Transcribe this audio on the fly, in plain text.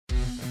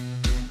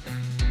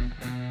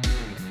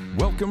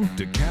Welcome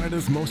to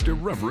Canada's most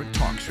irreverent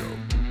talk show.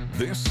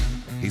 This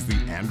is The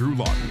Andrew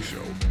Lawton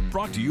Show,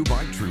 brought to you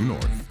by True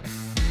North.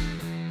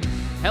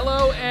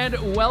 Hello and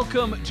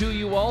welcome to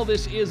you all.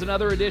 This is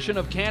another edition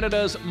of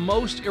Canada's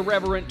most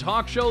irreverent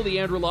talk show, The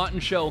Andrew Lawton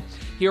Show,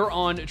 here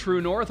on True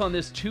North on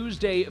this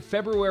Tuesday,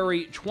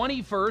 February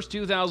 21st,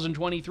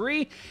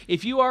 2023.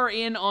 If you are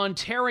in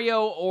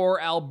Ontario or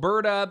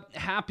Alberta,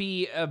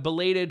 happy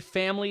belated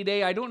Family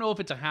Day. I don't know if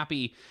it's a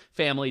happy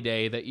Family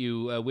Day that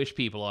you wish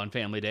people on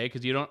Family Day,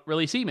 because you don't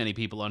really see many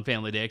people on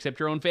Family Day except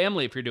your own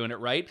family if you're doing it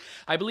right.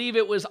 I believe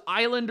it was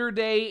Islander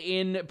Day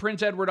in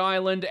Prince Edward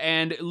Island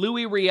and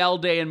Louis Riel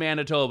Day in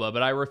Manitoba,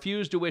 but I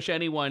refuse to wish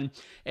anyone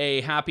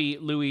a happy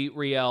Louis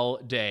Riel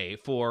Day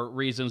for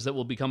reasons that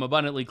will become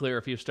abundantly clear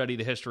if you study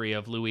the history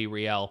of Louis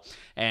Riel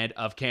and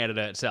of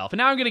Canada itself. And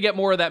now I'm going to get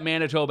more of that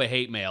Manitoba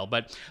hate mail,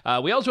 but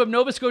we also have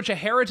Nova Scotia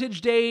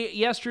Heritage Day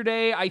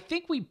yesterday. I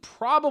think we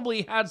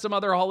probably had some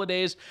other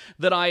holidays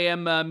that I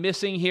am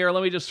missing here.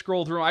 Let me just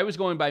scroll through. I was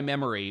going by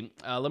memory.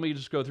 Let me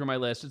just go through my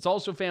list. It's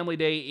also Family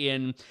Day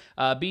in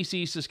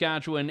BC,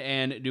 Saskatchewan,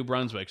 and New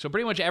Brunswick. So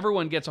pretty much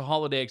everyone gets a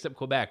holiday except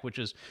Quebec, which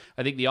is,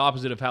 I think, the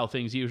opposite of how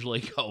things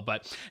usually go.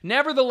 But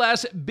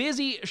nevertheless,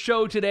 busy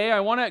show today. I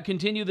want to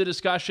continue the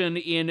discussion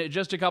in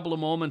just a couple of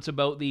moments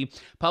about the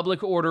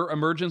Public Order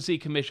Emergency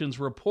Commission's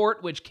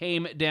report, which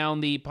came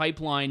down the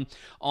pipeline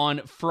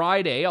on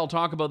Friday. I'll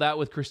talk about that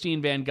with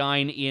Christine Van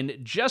Geyn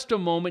in just a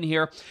moment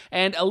here.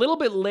 And a little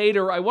bit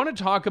later, I want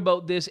to talk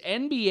about this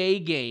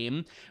NBA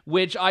game,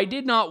 which I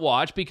did not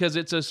watch because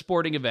it's a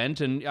sporting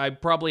event, and I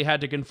probably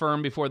had to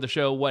confirm before the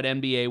show what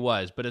NBA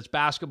was, but it's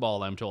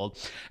basketball, I'm told.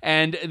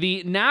 And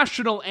the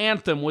national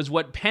anthem was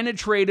what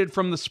penetrated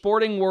from the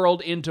sporting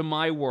world into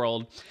my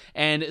world,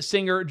 and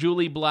singer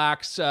Julie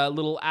Black's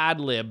little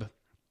ad-lib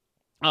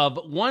of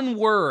one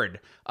word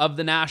of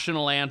the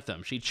national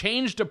anthem. She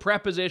changed a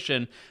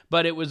preposition,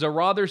 but it was a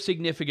rather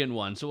significant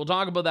one. So we'll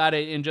talk about that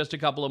in just a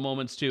couple of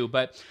moments too.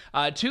 But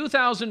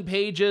 2,000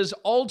 pages,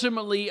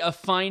 ultimately a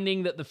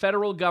finding that the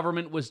federal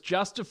government was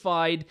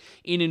justified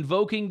in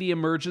invoking the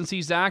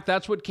Emergencies Act.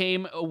 That's what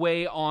came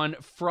away on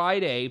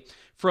Friday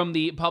from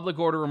the Public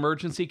Order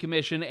Emergency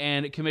Commission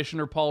and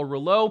Commissioner Paul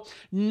Rouleau.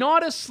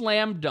 Not a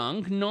slam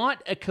dunk,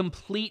 not a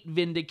complete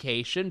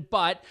vindication,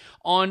 but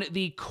on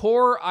the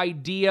core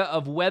idea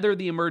of whether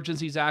the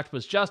Emergencies Act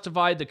was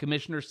justified, the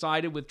commissioner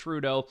sided with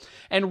Trudeau,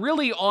 and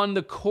really on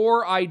the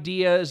core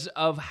ideas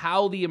of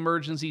how the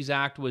Emergencies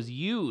Act was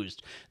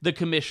used, the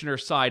commissioner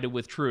sided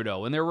with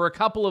Trudeau. And there were a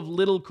couple of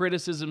little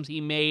criticisms he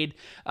made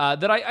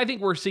that I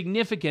think were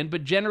significant,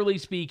 but generally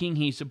speaking,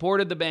 he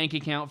supported the bank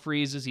account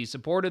freezes, he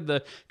supported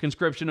the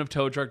conscription of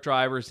tow truck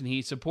drivers, and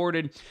he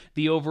supported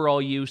the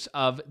overall use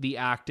of the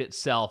act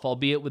itself,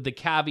 albeit with the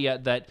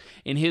caveat that,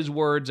 in his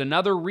words,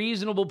 another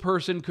reasonable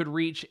person could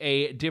reach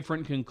a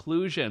different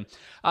conclusion.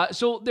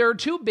 So there are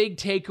two big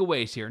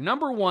takeaways here.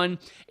 Number one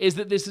is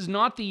that this is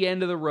not the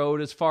end of the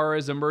road as far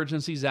as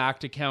Emergencies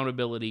Act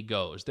accountability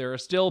goes. There are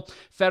still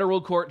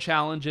federal court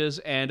challenges,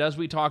 and as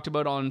we talked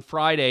about on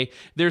Friday,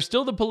 there's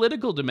still the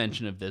political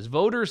dimension of this.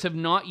 Voters have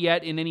not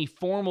yet in any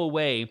formal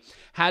way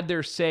had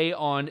their say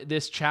on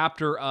this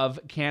chapter of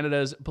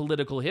Canada's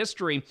political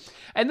history.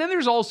 And then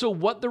there's also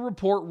what the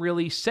report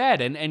really said,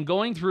 and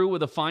going through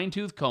with a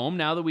fine-tooth comb,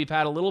 now that we've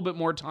had a little bit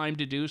more time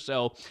to do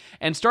so,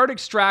 and start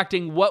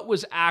extracting what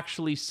was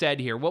actually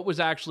said here, what was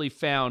actually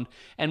found,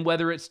 and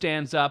whether it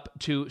stands up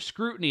to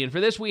scrutiny. And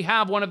for this, we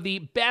have one of the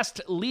best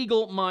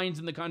legal minds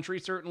in the country,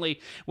 certainly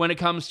when it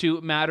comes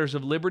to matters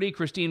of liberty,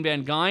 Christine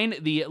Van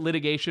Geyn, the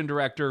litigation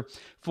director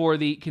for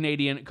the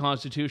Canadian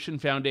Constitution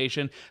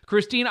Foundation.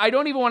 Christine, I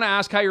don't even want to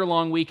ask how your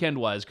long weekend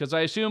was, because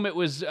I assume it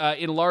was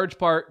in large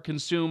part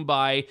consumed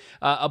by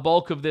a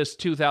bulk of this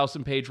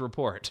 2,000-page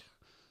report.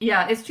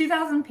 Yeah, it's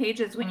 2,000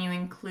 pages when you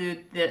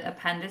include the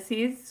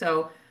appendices,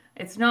 so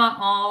it's not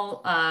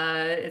all,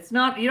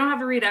 you don't have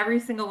to read every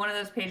single one of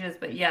those pages,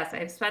 but yes,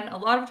 I've spent a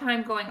lot of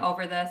time going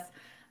over this.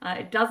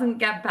 It doesn't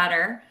get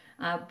better.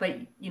 But,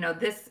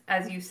 this,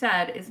 as you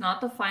said, is not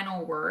the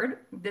final word.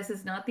 This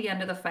is not the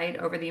end of the fight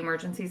over the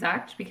Emergencies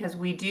Act, because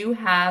we do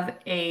have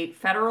a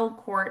federal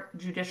court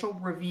judicial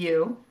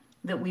review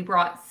that we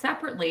brought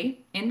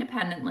separately,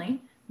 independently.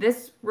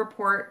 This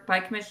report by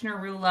Commissioner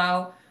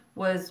Rouleau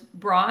was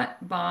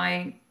brought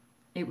by,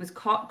 it was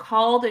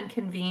called and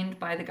convened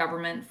by the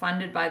government,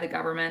 funded by the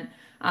government,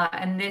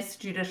 and this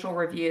judicial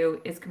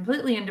review is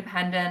completely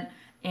independent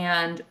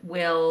and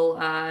will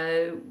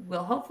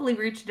hopefully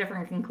reach a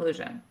different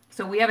conclusion.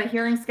 So we have a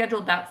hearing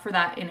scheduled for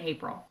that in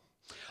April.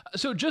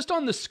 So just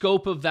on the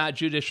scope of that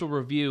judicial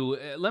review,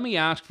 let me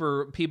ask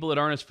for people that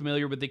aren't as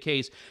familiar with the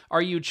case,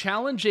 are you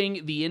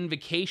challenging the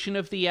invocation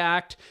of the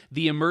act,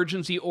 the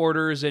emergency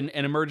orders and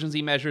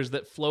emergency measures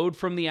that flowed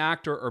from the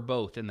act, or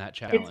both in that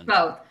challenge? It's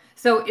both.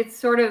 So it's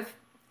sort of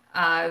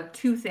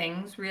two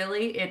things,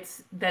 really.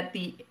 It's that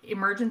the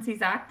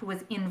Emergencies Act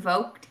was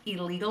invoked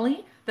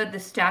illegally, that the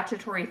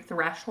statutory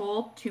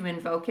threshold to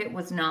invoke it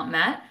was not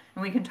met.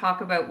 And we can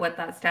talk about what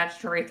that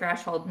statutory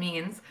threshold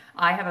means.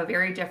 I have a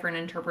very different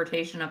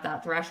interpretation of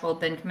that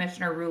threshold than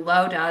Commissioner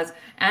Rouleau does.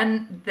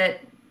 And that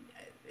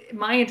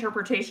my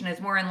interpretation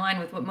is more in line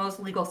with what most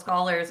legal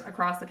scholars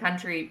across the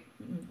country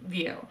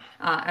view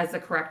as the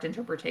correct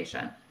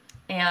interpretation.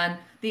 And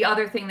the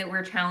other thing that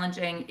we're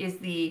challenging is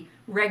the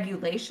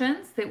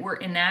regulations that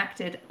were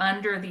enacted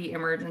under the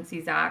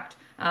Emergencies Act.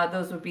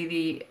 Those would be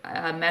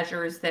the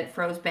measures that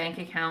froze bank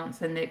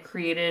accounts and that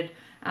created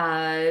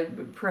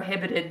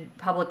prohibited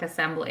public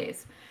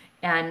assemblies.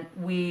 And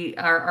we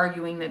are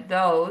arguing that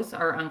those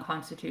are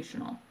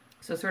unconstitutional.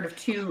 So sort of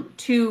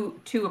two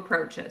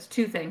approaches,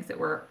 two things that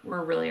we're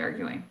really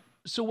arguing.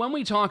 So when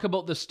we talk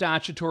about the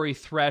statutory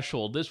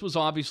threshold, this was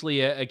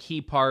obviously a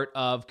key part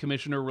of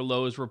Commissioner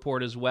Rouleau's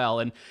report as well.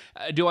 And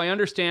do I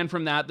understand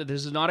from that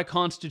this is not a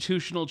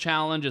constitutional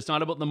challenge? It's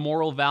not about the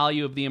moral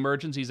value of the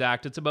Emergencies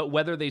Act. It's about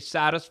whether they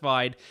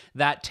satisfied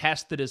that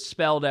test that is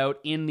spelled out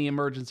in the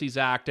Emergencies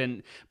Act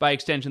and, by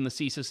extension, the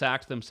CSIS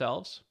Act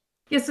themselves?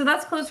 Yeah, so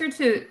that's closer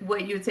to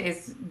what you would say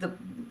is the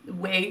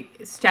way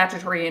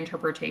statutory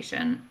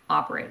interpretation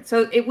operates.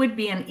 So it would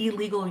be an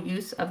illegal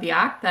use of the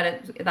act.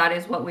 That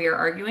is what we are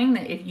arguing,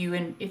 that if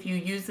you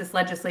use this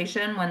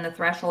legislation when the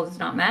threshold is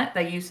not met,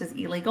 the use is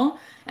illegal,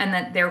 and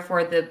that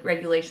therefore the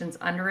regulations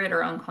under it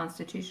are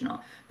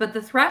unconstitutional. But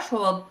the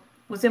threshold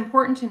was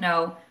important to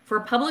know for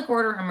a public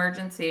order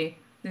emergency.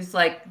 There's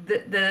like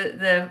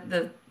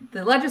the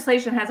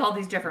legislation has all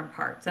these different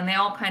parts and they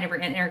all kind of are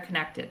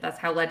interconnected. That's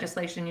how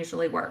legislation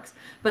usually works.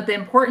 But the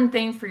important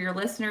thing for your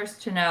listeners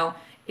to know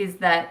is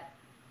that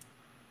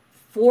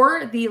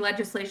for the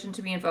legislation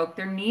to be invoked,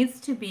 there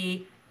needs to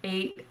be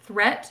a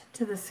threat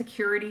to the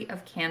security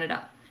of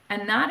Canada.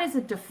 And that is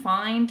a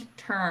defined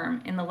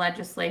term in the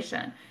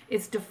legislation.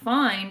 It's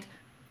defined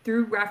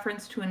through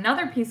reference to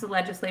another piece of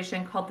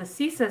legislation called the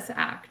CSIS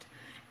Act.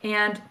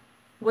 And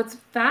what's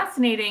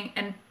fascinating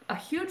and a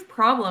huge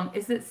problem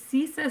is that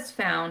CSIS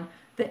found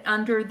that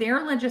under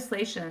their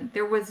legislation,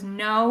 there was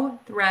no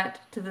threat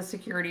to the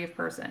security of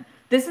person.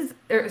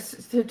 There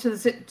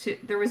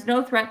was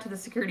no threat to the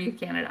security of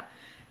Canada.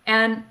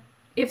 And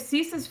if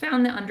CSIS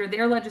found that under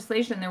their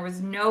legislation, there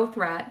was no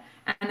threat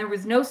and there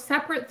was no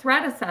separate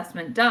threat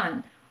assessment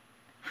done,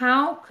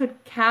 how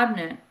could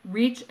Cabinet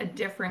reach a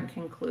different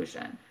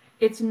conclusion?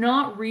 It's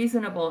not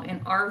reasonable,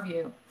 in our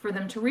view, for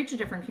them to reach a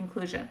different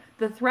conclusion.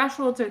 The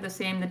thresholds are the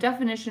same. The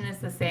definition is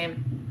the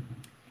same.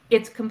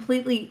 It's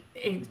completely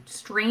a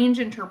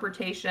strange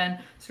interpretation,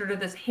 sort of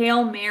this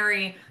Hail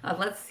Mary of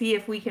let's see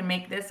if we can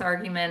make this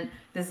argument,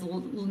 this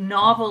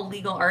novel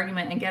legal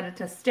argument, and get it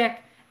to stick.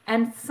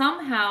 And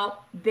somehow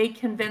they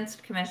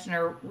convinced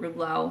Commissioner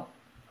Rouleau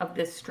of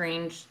this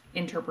strange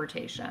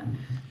interpretation.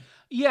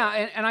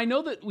 Yeah, and I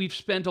know that we've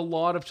spent a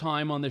lot of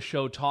time on the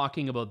show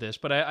talking about this,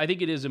 but I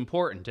think it is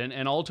important.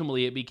 And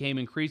ultimately, it became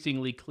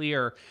increasingly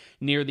clear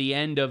near the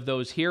end of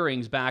those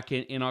hearings back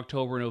in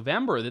October,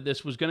 November, that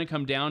this was going to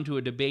come down to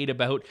a debate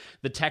about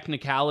the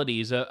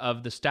technicalities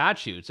of the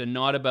statutes and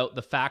not about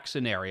the fact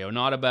scenario,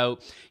 not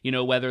about,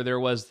 whether there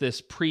was this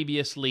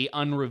previously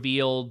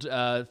unrevealed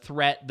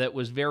threat that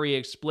was very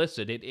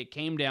explicit. It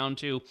came down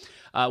to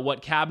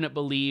what Cabinet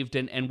believed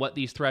and what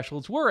these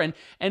thresholds were.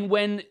 And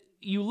when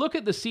you look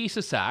at the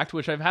CSIS Act,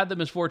 which I've had the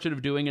misfortune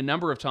of doing a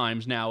number of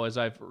times now as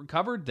I've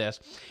covered this,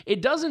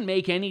 it doesn't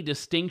make any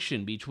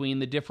distinction between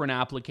the different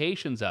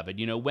applications of it.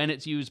 When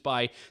it's used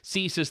by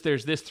CSIS,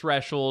 there's this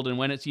threshold, and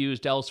when it's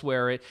used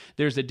elsewhere,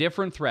 there's a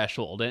different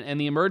threshold. And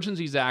the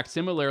Emergencies Act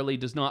similarly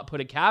does not put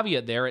a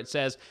caveat there. It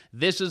says,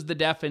 this is the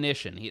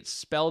definition. It's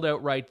spelled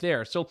out right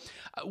there. So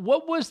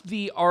what was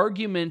the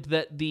argument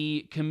that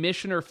the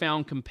commissioner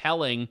found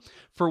compelling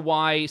for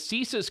why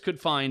CSIS could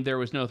find there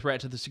was no threat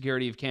to the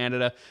security of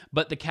Canada,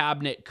 but the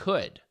Cabinet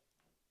could?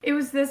 It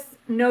was this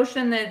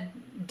notion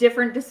that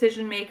different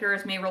decision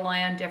makers may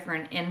rely on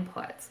different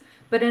inputs.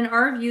 But in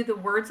our view, the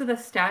words of the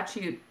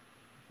statute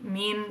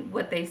mean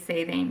what they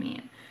say they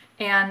mean.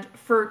 And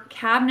for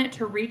Cabinet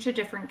to reach a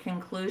different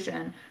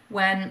conclusion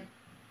when,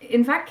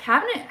 in fact,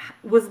 Cabinet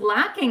was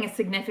lacking a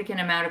significant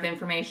amount of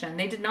information.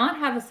 They did not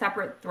have a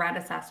separate threat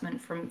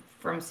assessment from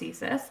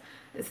CSIS.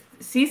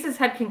 CSIS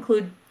had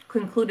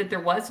concluded there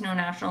was no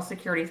national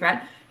security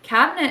threat.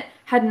 Cabinet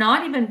had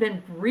not even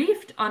been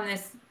briefed on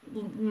this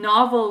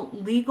novel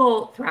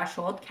legal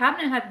threshold.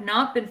 Cabinet had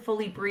not been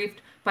fully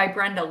briefed by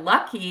Brenda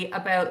Lucki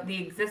about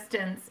the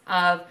existence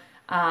of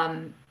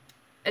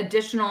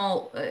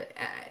additional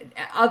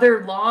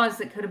other laws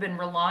that could have been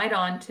relied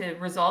on to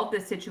resolve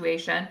this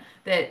situation,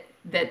 that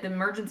the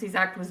Emergencies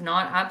Act was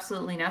not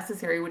absolutely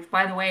necessary, which,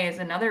 by the way, is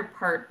another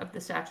part of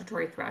the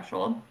statutory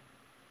threshold.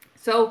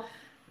 So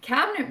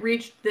Cabinet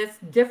reached this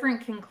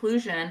different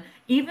conclusion,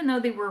 even though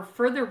they were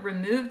further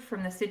removed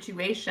from the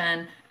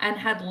situation and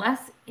had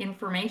less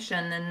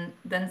information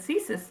than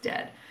CSIS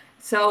did.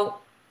 So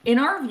in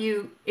our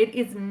view, it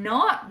is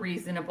not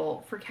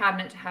reasonable for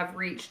Cabinet to have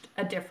reached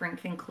a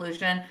different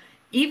conclusion.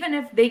 Even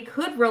if they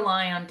could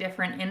rely on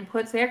different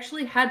inputs, they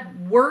actually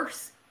had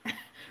worse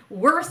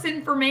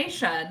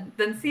information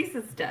than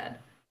CSIS did.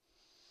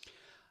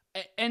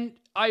 And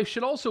I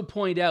should also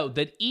point out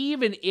that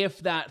even if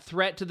that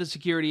threat to the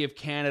security of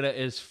Canada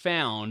is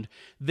found,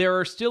 there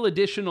are still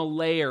additional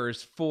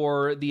layers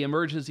for the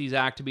Emergencies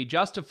Act to be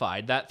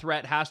justified. That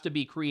threat has to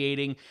be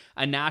creating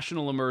a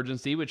national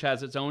emergency, which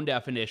has its own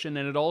definition,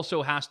 and it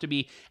also has to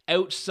be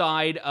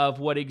outside of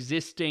what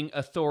existing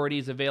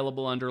authorities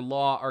available under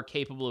law are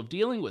capable of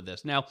dealing with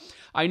this. Now,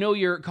 I know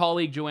your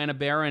colleague Joanna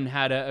Barron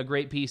had a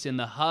great piece in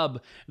The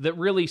Hub that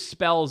really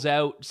spells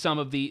out some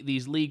of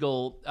these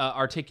legal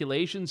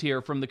articulations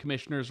here from the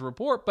Commissioner's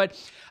report, but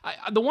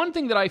the one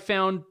thing that I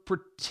found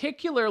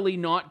particularly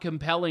not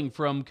compelling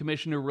from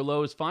Commissioner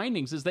Rouleau's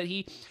findings is that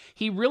he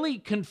really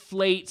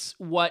conflates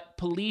what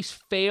police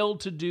failed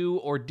to do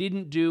or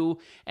didn't do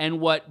and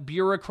what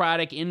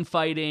bureaucratic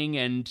infighting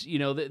and,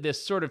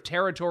 this sort of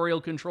territorial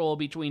control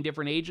between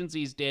different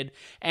agencies did,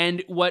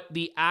 and what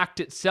the Act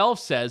itself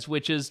says,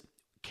 which is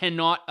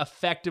cannot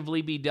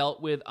effectively be dealt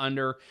with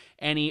under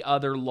any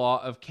other law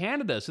of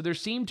Canada. So there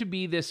seemed to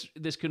be this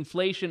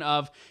conflation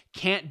of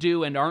can't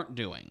do and aren't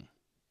doing.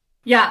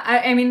 Yeah,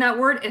 I mean, that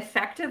word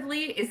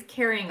effectively is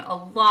carrying a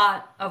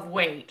lot of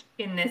weight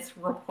in this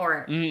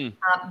report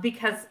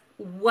because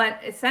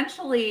what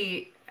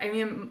essentially,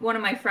 one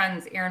of my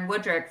friends, Aaron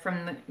Woodrick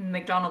from the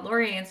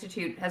Macdonald-Laurier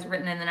Institute, has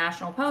written in the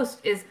National Post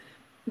is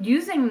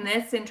using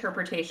this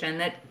interpretation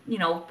that,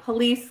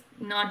 police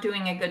not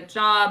doing a good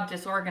job,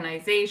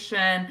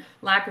 disorganization,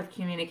 lack of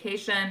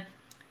communication,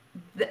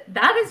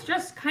 that is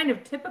just kind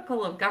of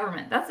typical of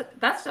government.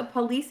 That's a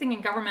policing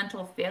and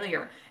governmental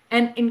failure.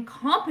 And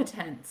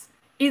incompetence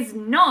is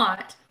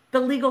not the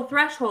legal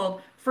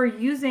threshold for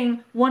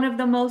using one of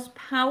the most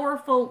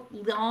powerful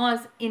laws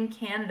in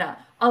Canada,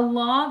 a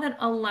law that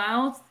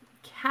allows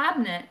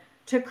Cabinet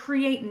to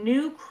create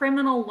new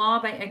criminal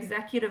law by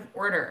executive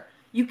order.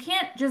 You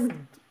can't just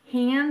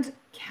hand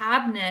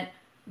Cabinet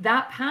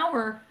that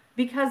power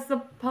because the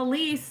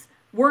police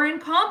were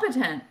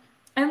incompetent.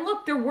 And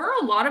look, there were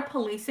a lot of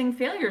policing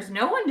failures.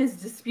 No one is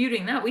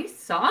disputing that. We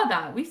saw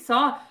that. We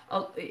saw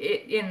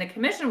it in the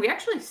commission. We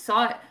actually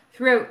saw it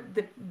throughout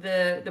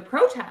the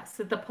protests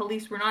that the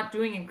police were not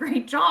doing a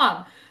great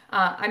job.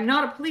 I'm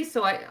not a police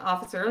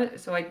officer,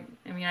 so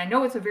I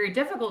know it's a very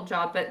difficult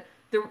job, but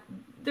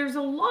there's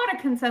a lot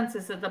of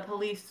consensus that the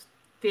police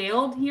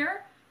failed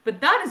here, but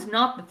that is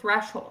not the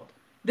threshold.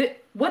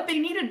 What they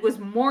needed was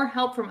more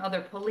help from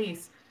other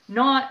police,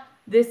 not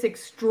this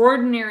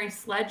extraordinary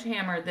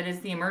sledgehammer that is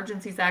the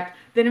Emergencies Act,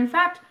 that in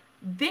fact,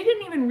 they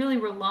didn't even really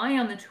rely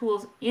on the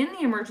tools in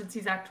the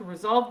Emergencies Act to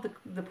resolve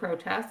the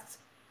protests.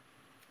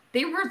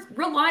 They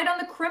relied on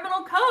the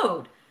criminal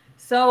code.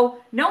 So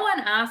no one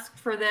asked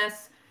for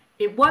this.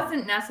 It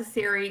wasn't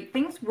necessary.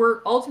 Things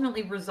were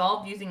ultimately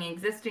resolved using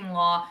existing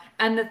law,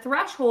 and the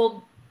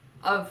threshold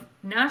of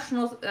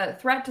national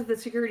threat to the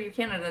security of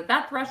Canada,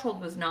 that threshold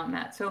was not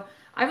met. So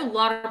I have a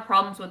lot of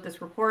problems with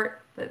this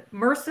report, but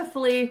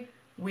mercifully,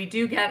 we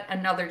do get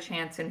another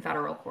chance in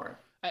federal court.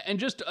 And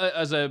just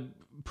as a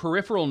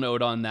peripheral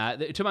note on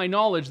that, to my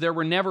knowledge, there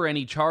were never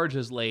any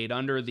charges laid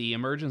under the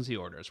emergency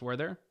orders, were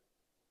there?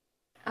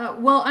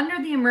 Well,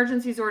 under the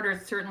emergencies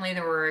orders, certainly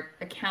there were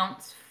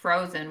accounts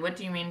frozen. What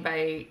do you mean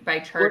by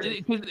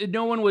charges?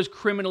 No one was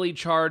criminally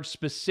charged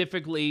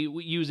specifically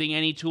using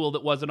any tool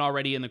that wasn't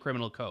already in the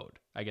criminal code,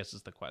 I guess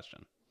is the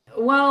question.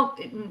 Well,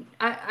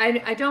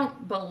 I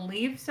don't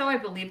believe so. I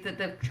believe that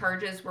the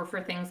charges were for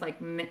things like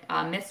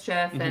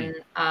mischief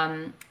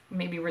and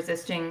maybe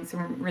resisting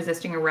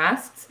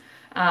arrests.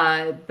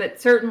 But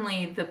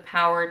certainly the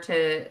power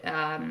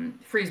to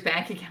freeze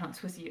bank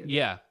accounts was used.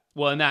 Yeah.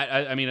 Well, and that,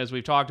 as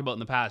we've talked about in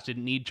the past,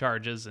 didn't need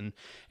charges and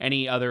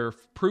any other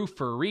proof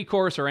for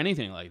recourse or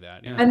anything like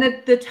that. Yeah. And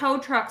the tow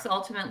trucks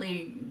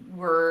ultimately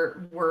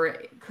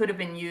could have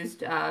been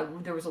used.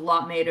 There was a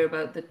lot made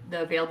about the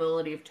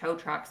availability of tow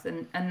trucks,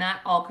 and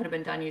that all could have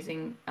been done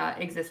using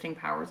existing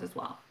powers as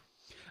well.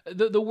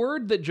 The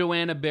word that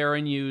Joanna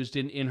Barron used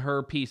in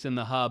her piece in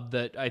The Hub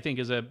that I think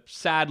is a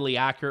sadly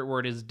accurate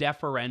word is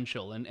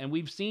deferential. And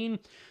we've seen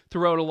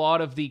throughout a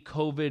lot of the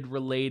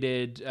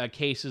COVID-related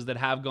cases that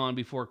have gone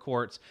before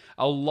courts,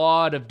 a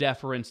lot of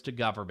deference to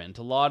government,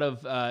 a lot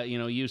of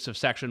use of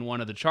Section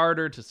 1 of the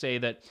Charter to say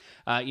that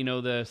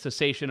the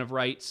cessation of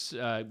rights,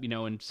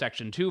 in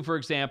Section 2, for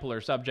example,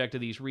 are subject to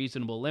these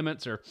reasonable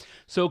limits or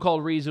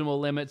so-called reasonable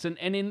limits. And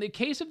in the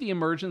case of the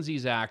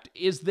Emergencies Act,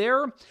 is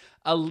there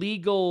a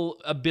legal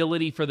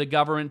ability for the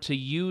government to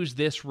use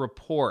this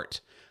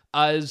report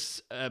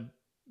as a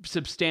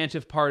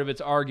substantive part of its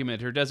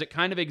argument, or does it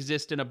kind of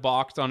exist in a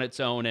box on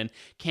its own and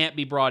can't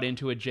be brought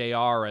into a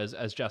JR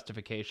as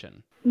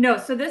justification? No,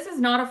 so this is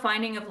not a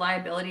finding of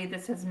liability.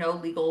 This has no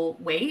legal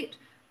weight.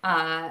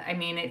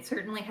 It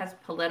certainly has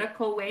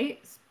political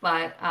weight,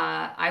 but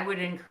I would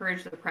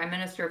encourage the Prime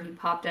Minister, if he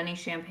popped any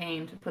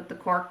champagne, to put the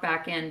cork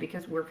back in,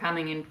 because we're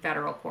coming in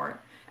federal court.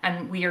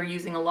 And we are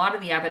using a lot of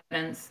the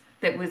evidence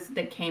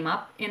that came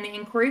up in the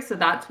inquiry. So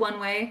that's one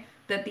way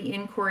that the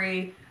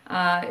inquiry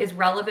is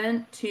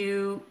relevant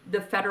to the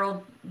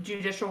federal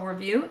judicial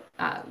review.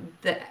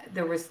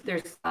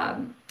 There's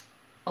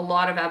a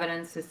lot of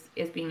evidence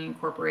is being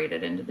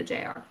incorporated into the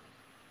JR.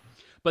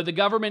 But the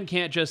government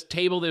can't just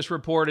table this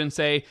report and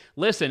say,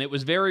 listen, it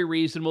was very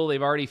reasonable.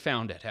 They've already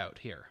found it out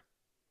here.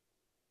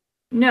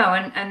 No,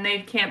 and they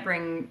can't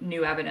bring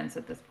new evidence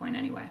at this point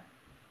anyway.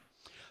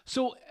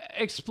 So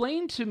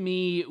explain to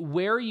me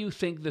where you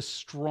think the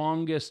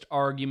strongest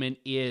argument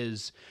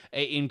is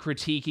in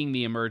critiquing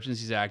the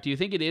Emergencies Act. Do you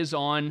think it is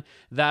on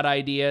that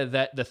idea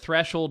that the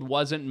threshold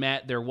wasn't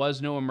met, there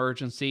was no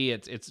emergency,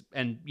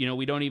 and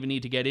we don't even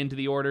need to get into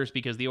the orders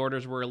because the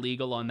orders were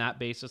illegal on that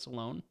basis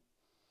alone?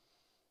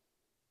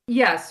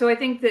 Yeah, so I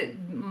think that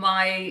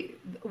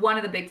one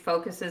of the big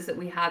focuses that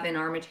we have in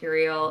our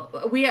material,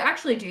 we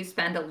actually do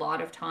spend a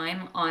lot of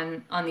time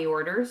on the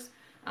orders.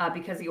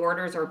 Because the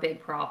orders are a big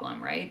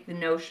problem, right? The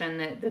notion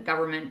that the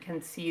government can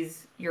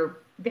seize your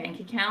bank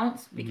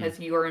accounts because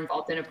you are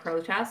involved in a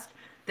protest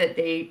that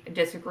they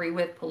disagree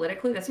with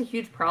politically, that's a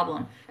huge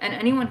problem. And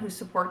anyone who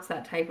supports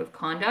that type of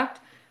conduct,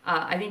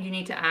 I think you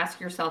need to ask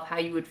yourself how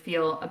you would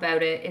feel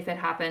about it if it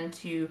happened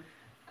to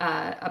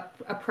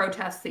a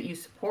protest that you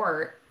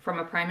support from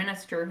a prime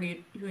minister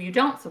who you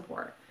don't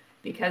support.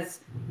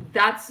 Because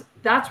that's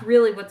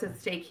really what's at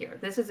stake here.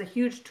 This is a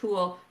huge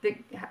tool that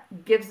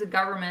gives the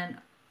government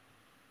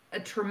a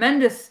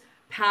tremendous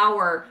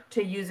power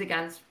to use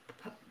against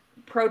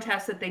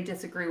protests that they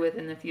disagree with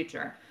in the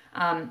future.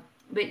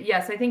 But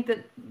yes, I think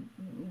that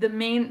the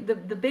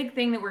big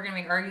thing that we're going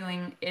to be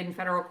arguing in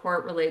federal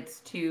court relates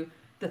to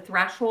the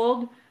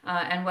threshold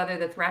and whether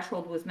the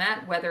threshold was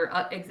met, whether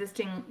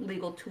existing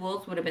legal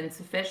tools would have been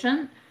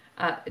sufficient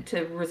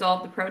to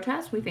resolve the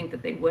protest. We think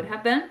that they would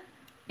have been.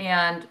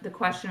 And the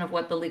question of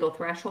what the legal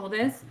threshold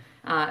is,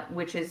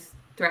 which is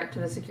threat to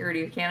the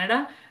security of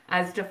Canada,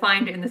 as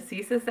defined in the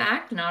CSIS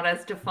Act, not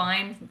as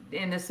defined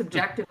in the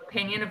subjective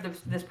opinion of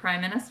this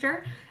Prime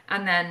Minister,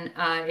 and then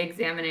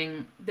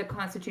examining the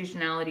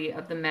constitutionality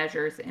of the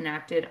measures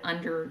enacted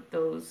under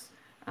those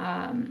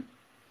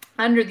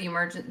under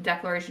the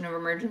declaration of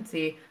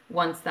emergency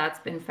once that's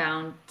been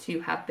found to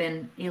have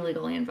been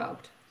illegally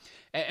invoked.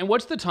 And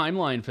what's the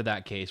timeline for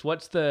that case?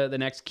 What's the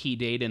next key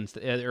date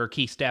or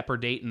key step or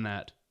date in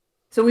that?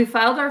 So we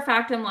filed our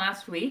factum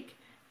last week.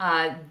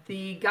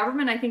 The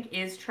government, I think,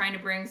 is trying to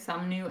bring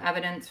some new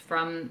evidence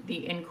from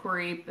the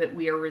inquiry, but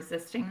we are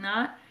resisting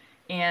that.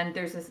 And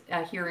there's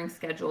a hearing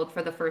scheduled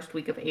for the first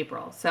week of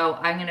April. So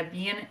I'm going to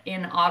be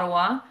in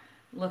Ottawa,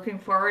 looking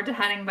forward to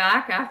heading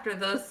back after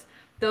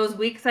those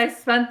weeks I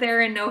spent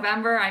there in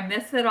November. I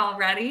miss it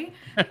already.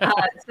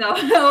 So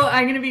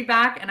I'm going to be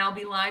back, and I'll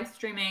be live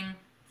streaming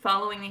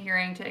following the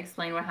hearing to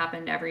explain what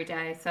happened every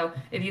day. So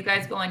if you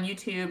guys go on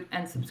YouTube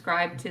and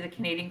subscribe to the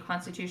Canadian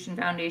Constitution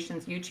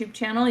Foundation's YouTube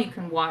channel, you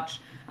can watch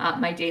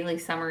my daily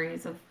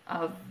summaries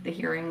of the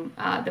hearing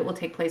that will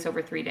take place over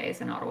 3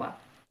 days in Ottawa.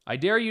 I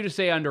dare you to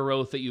say under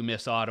oath that you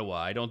miss Ottawa.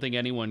 I don't think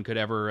anyone could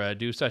ever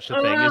do such a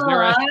thing.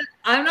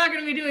 I'm not going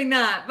to be doing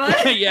that.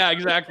 But yeah,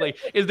 exactly.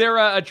 Is there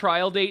a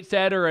trial date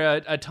set or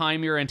a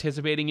time you're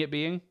anticipating it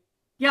being?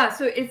 Yeah,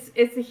 so it's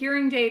the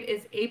hearing date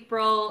is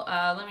April.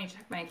 Let me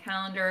check my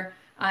calendar.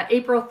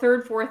 April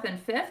 3rd, 4th,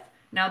 and 5th.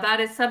 Now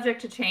that is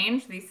subject to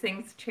change. These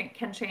things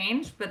can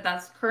change, but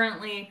that's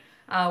currently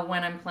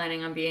when I'm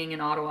planning on being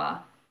in Ottawa.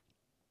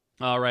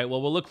 All right.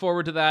 Well, we'll look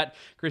forward to that.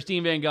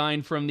 Christine Van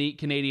Gyn from the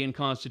Canadian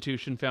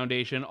Constitution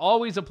Foundation.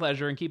 Always a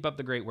pleasure, and keep up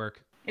the great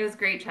work. It was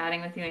great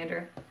chatting with you,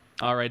 Andrew.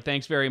 All right.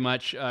 Thanks very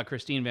much,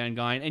 Christine Van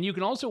Gyn. And you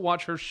can also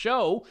watch her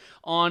show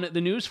on the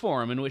News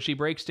Forum, in which she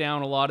breaks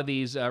down a lot of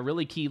these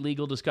really key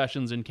legal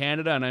discussions in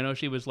Canada. And I know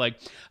she was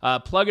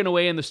plugging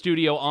away in the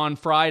studio on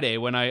Friday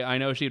when I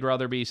know she'd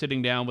rather be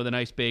sitting down with a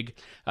nice big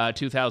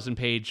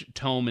 2,000-page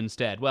tome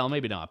instead. Well,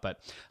 maybe not,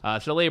 but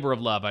it's a labor of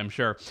love, I'm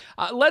sure.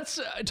 Let's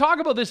talk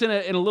about this in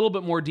a little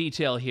bit more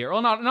detail here.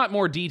 Well, not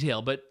more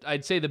detail, but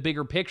I'd say the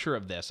bigger picture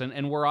of this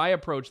and where I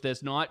approach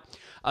this, not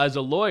as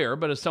a lawyer,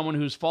 but as someone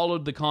who's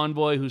followed the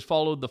convoy, who's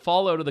followed the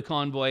fallout of the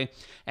convoy,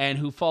 and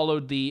who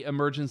followed the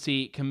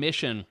emergency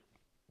commission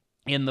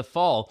in the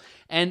fall.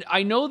 And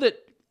I know that,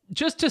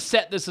 just to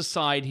set this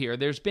aside here,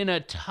 there's been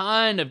a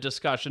ton of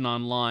discussion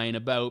online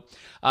about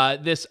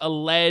this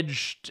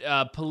alleged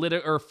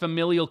political or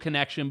familial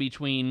connection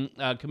between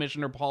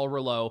Commissioner Paul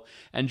Rouleau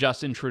and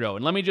Justin Trudeau.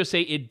 And let me just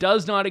say, it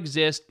does not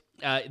exist.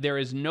 There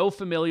is no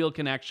familial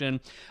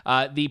connection.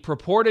 The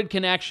purported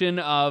connection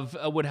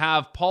would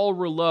have Paul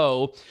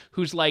Rouleau,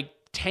 who's like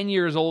 10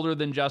 years older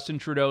than Justin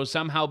Trudeau,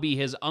 somehow be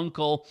his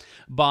uncle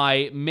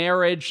by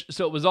marriage.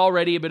 So it was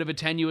already a bit of a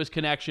tenuous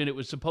connection. It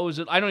was supposed,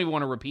 I don't even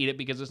want to repeat it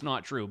because it's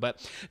not true,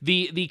 but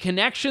the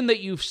connection that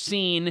you've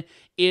seen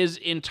is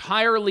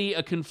entirely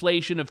a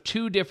conflation of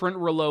two different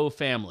Rouleau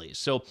families.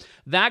 So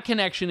that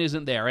connection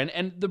isn't there.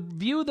 And the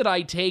view that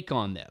I take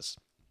on this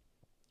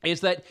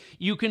is that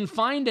you can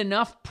find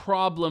enough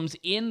problems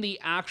in the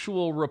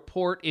actual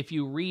report if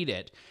you read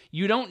it.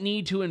 you don't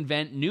need to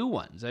invent new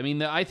ones. I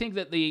mean, I think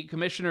that the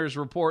commissioner's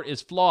report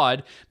is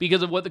flawed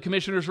because of what the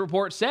commissioner's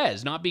report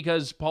says, not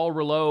because Paul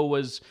Rouleau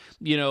was,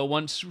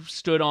 once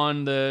stood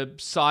on the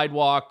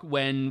sidewalk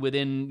when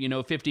within,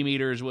 50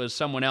 meters was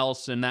someone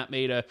else and that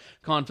made a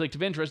conflict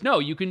of interest. No,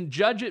 you can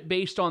judge it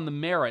based on the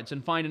merits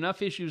and find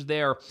enough issues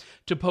there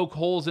to poke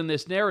holes in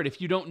this narrative.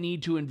 You don't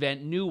need to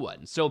invent new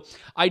ones. So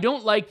I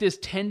don't like this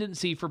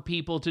tendency for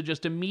people to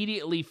just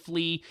immediately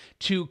flee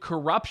to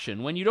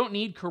corruption when you don't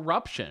need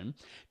corruption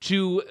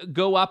to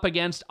go up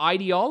against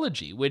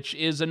ideology, which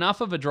is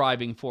enough of a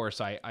driving force,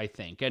 I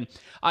think. And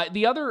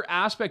the other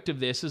aspect of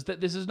this is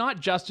that this is not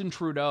Justin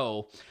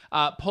Trudeau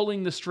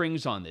pulling the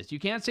strings on this. You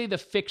can't say the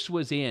fix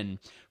was in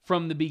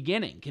from the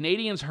beginning.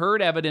 Canadians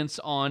heard evidence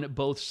on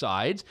both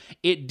sides.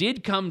 It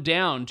did come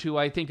down to,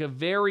 I think, a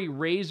very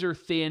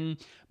razor-thin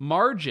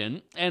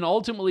margin, and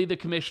ultimately the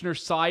commissioner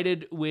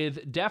sided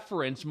with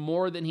deference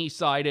more than he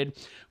sided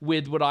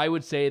with what I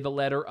would say the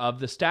letter of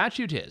the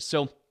statute is.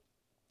 So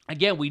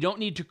again, we don't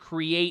need to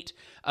create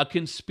a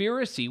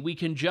conspiracy. We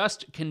can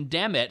just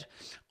condemn it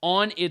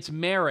on its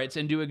merits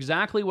and do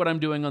exactly what I'm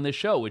doing on this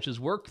show, which is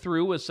work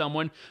through with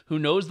someone who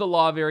knows the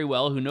law very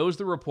well, who knows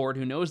the report,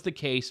 who knows the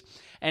case,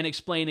 and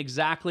explain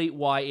exactly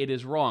why it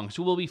is wrong.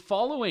 So we'll be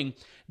following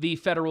the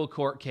federal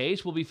court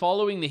case, we'll be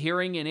following the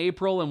hearing in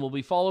April, and we'll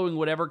be following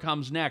whatever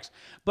comes next.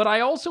 But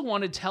I also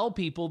want to tell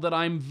people that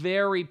I'm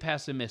very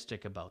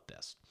pessimistic about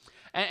this.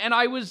 And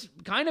I was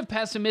kind of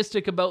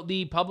pessimistic about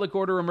the Public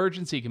Order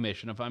Emergency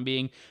Commission, if I'm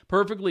being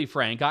perfectly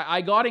frank.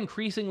 I got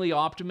increasingly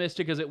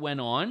optimistic as it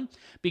went on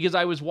because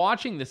I was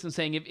watching this and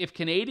saying, if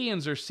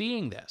Canadians are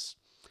seeing this,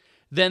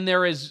 then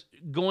there is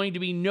going to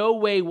be no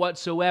way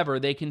whatsoever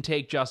they can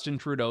take Justin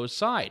Trudeau's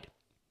side.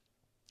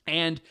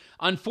 And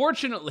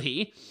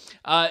unfortunately,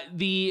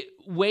 the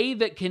way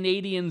that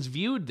Canadians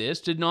viewed this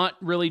did not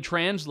really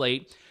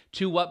translate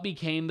to what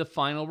became the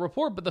final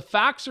report. But the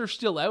facts are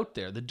still out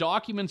there. The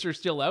documents are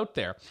still out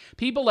there.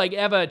 People like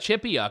Eva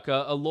Chipiuk,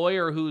 a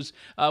lawyer who's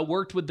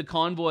worked with the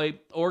convoy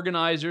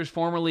organizers,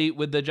 formerly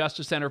with the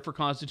Justice Center for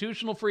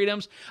Constitutional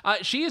Freedoms,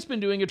 she has been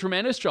doing a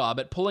tremendous job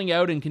at pulling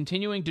out and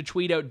continuing to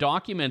tweet out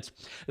documents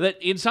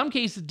that in some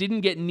cases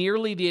didn't get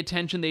nearly the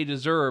attention they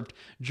deserved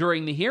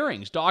during the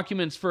hearings.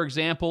 Documents, for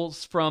example,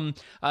 from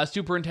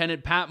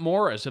Superintendent Pat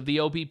Morris of the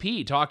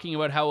OPP, talking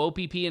about how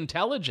OPP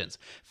intelligence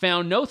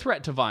found no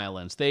threat to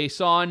violence. They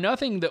saw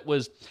nothing that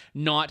was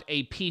not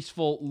a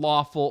peaceful,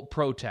 lawful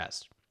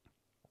protest.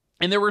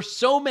 And there were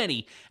so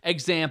many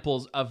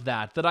examples of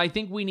that I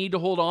think we need to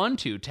hold on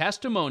to.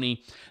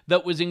 Testimony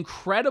that was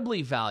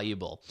incredibly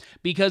valuable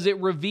because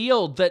it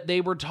revealed that they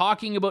were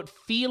talking about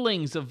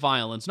feelings of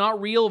violence,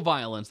 not real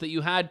violence, that you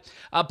had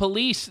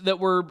police that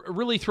were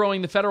really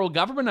throwing the federal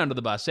government under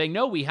the bus, saying,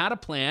 no, we had a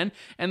plan,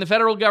 and the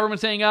federal government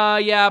saying,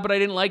 yeah, but I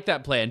didn't like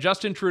that plan.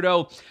 Justin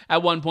Trudeau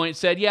at one point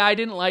said, yeah, I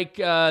didn't like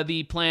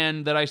the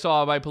plan that I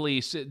saw by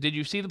police. Did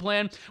you see the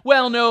plan?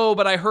 Well, no,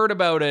 but I heard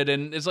about it.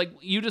 And it's like,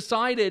 you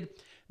decided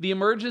the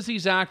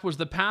Emergencies Act was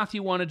the path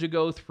you wanted to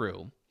go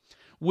through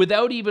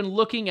without even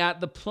looking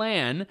at the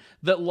plan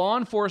that law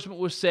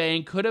enforcement was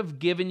saying could have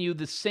given you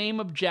the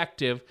same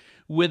objective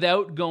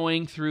without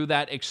going through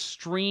that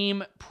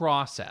extreme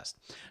process.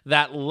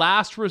 That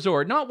last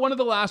resort, not one of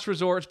the last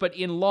resorts, but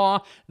in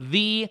law,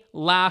 the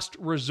last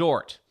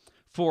resort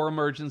for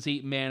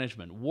emergency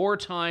management,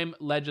 wartime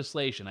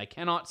legislation. I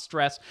cannot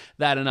stress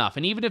that enough.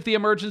 And even if the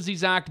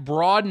Emergencies Act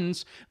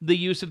broadens the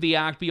use of the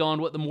act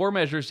beyond what the war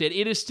measures did,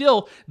 it is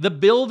still the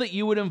bill that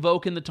you would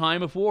invoke in the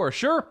time of war.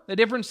 Sure, a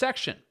different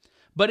section,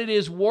 but it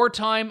is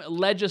wartime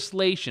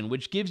legislation,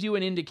 which gives you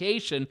an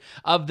indication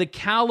of the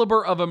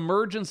caliber of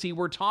emergency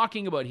we're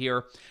talking about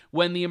here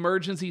when the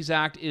Emergencies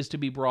Act is to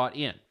be brought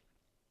in.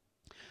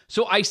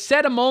 So I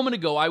said a moment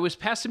ago, I was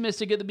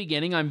pessimistic at the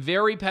beginning. I'm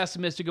very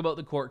pessimistic about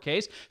the court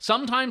case.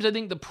 Sometimes I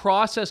think the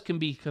process can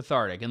be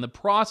cathartic, and the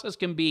process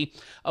can be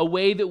a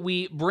way that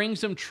we bring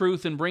some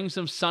truth and bring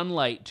some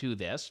sunlight to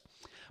this.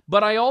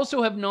 But I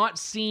also have not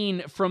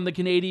seen from the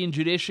Canadian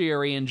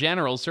judiciary in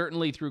general,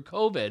 certainly through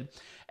COVID,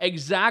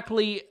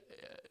 exactly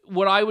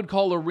what I would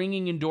call a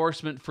ringing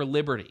endorsement for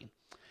liberty.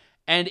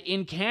 And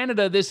in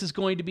Canada, this is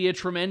going to be a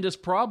tremendous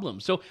problem.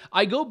 So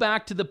I go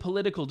back to the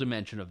political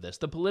dimension of this,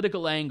 the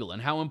political angle,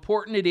 and how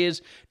important it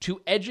is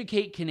to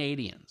educate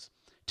Canadians,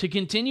 to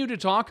continue to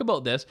talk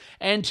about this,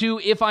 and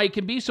to, if I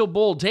can be so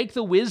bold, take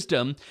the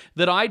wisdom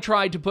that I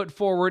tried to put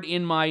forward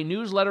in my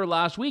newsletter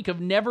last week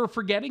of never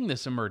forgetting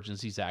this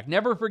Emergencies Act,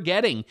 never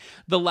forgetting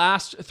the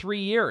last 3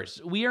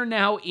 years. We are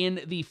now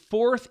in the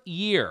 4th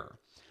year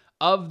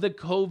of the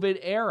COVID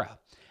era.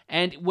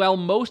 And while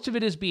most of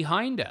it is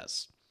behind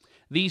us,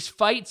 these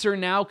fights are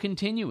now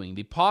continuing.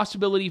 The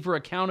possibility for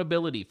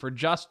accountability, for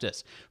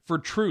justice, for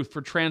truth,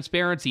 for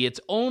transparency, it's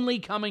only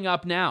coming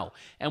up now,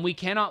 and we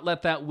cannot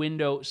let that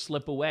window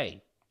slip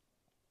away.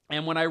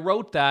 And when I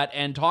wrote that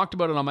and talked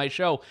about it on my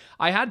show,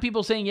 I had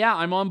people saying, yeah,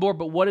 I'm on board,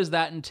 but what does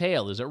that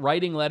entail? Is it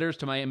writing letters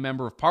to my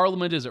member of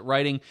parliament? Is it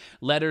writing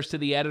letters to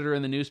the editor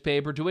in the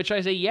newspaper? To which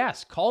I say,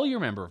 yes, call your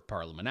member of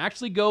parliament.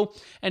 Actually go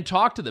and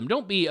talk to them.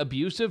 Don't be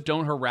abusive.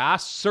 Don't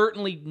harass.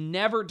 Certainly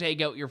never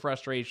take out your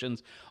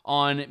frustrations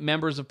on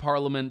members of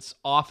parliament's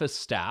office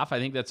staff. I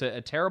think that's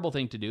a terrible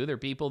thing to do. They're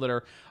people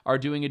that are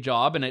doing a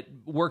job, and it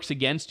works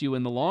against you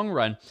in the long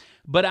run.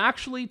 But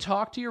actually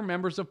talk to your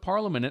members of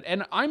parliament.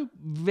 And I'm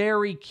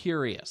very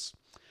curious,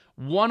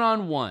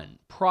 one-on-one,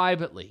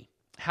 privately,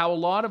 how a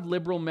lot of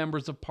Liberal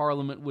members of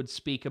parliament would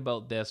speak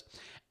about this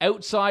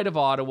outside of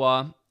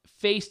Ottawa,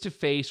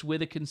 face-to-face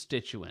with a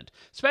constituent,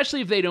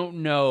 especially if they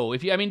don't know.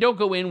 Don't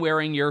go in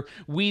wearing your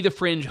We the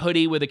Fringe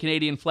hoodie with a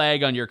Canadian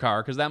flag on your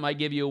car, because that might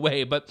give you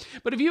away. But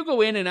if you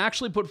go in and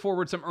actually put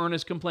forward some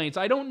earnest complaints,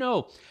 I don't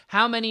know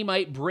how many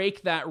might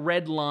break that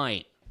red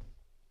line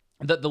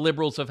that the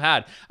Liberals have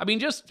had.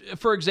 Just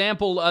for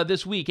example,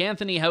 this week,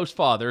 Anthony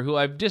Housefather, who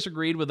I've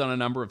disagreed with on a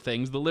number of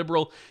things, the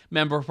Liberal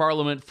member of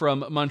parliament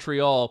from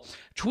Montreal,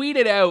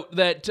 tweeted out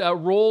that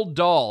Roald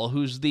Dahl,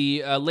 who's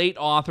the late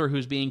author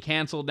who's being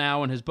canceled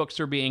now and his books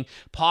are being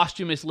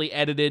posthumously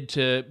edited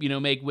to,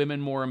 make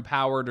women more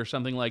empowered or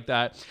something like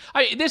that.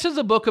 This is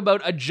a book about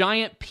a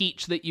giant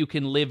peach that you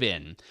can live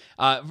in.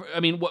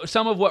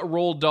 Some of what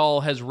Roald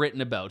Dahl has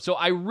written about. So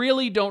I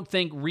really don't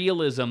think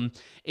realism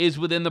is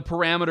within the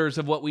parameters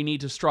of what we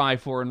need to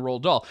strive for in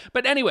Roald Dahl.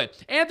 But anyway,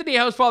 Anthony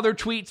Housefather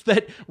tweets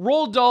that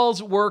Roald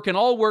Dahl's work and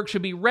all work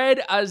should be read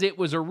as it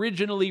was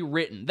originally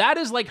written. That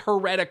is like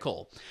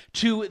heretical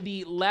to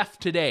the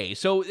left today.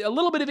 So a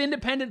little bit of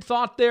independent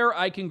thought there.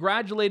 I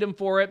congratulate him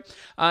for it.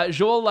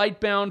 Joel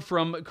Lightbound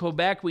from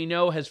Quebec, we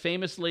know, has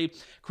famously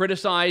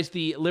criticized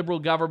the Liberal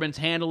government's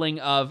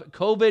handling of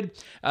COVID.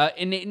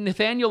 And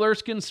Nathaniel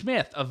Erskine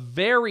Smith, a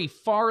very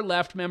far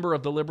left member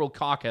of the Liberal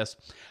caucus,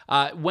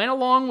 went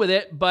along with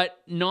it, but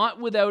not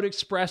without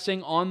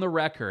expressing on the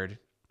record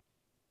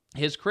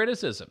his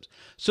criticisms.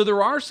 So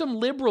there are some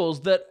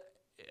Liberals that,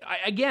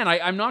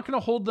 I'm not going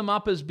to hold them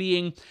up as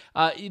being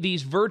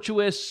these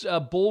virtuous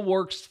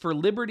bulwarks for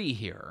liberty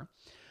here,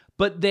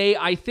 but they,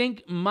 I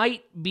think,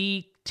 might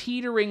be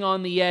teetering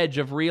on the edge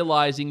of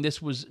realizing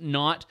this was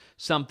not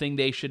something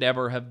they should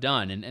ever have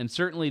done. And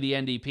certainly the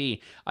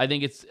NDP, I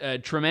think it's a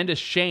tremendous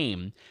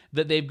shame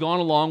that they've gone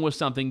along with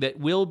something that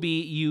will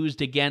be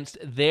used against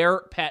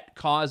their pet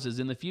causes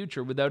in the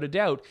future, without a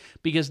doubt,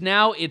 because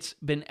now it's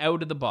been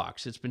out of the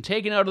box. It's been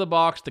taken out of the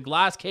box. The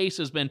glass case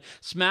has been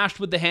smashed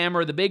with the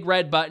hammer. The big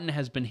red button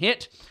has been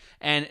hit.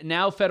 And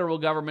now federal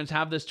governments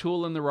have this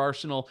tool in their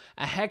arsenal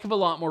a heck of a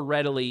lot more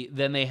readily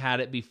than they had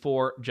it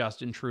before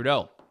Justin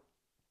Trudeau.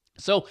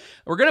 So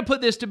we're going to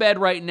put this to bed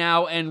right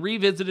now and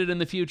revisit it in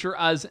the future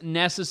as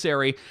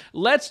necessary.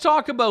 Let's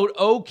talk about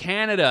O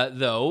Canada,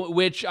 though,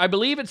 which I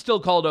believe it's still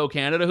called O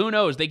Canada. Who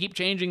knows? They keep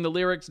changing the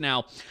lyrics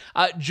now.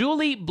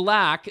 Julie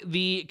Black,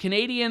 the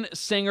Canadian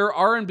singer,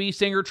 R&B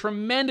singer,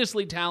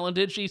 tremendously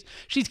talented.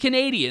 She's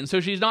Canadian, so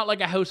she's not like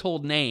a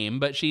household name,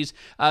 but she's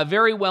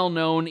very well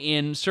known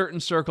in certain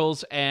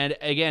circles, and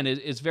again,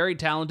 is very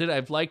talented.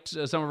 I've liked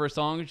some of her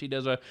songs. She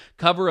does a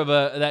cover of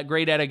that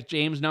great Etta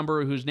James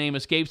number whose name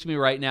escapes me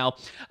right now.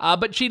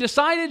 But she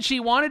decided she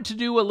wanted to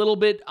do a little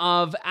bit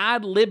of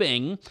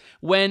ad-libbing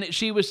when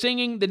she was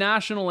singing the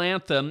national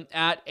anthem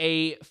at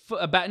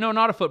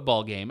not a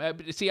football game.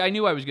 I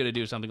knew I was going to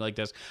do something like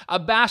this. A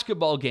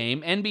basketball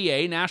game,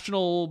 NBA,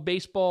 National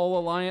Baseball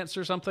Alliance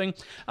or something,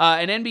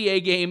 an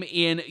NBA game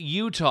in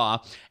Utah.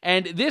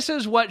 And this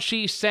is what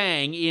she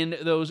sang in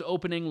those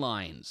opening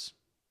lines.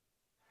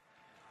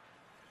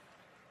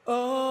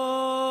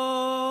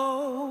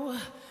 Oh,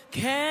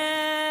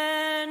 Canada,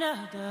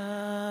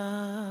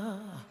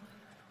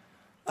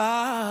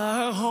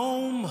 our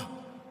home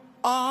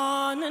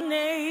on a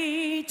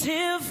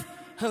native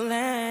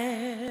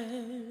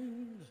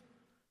land.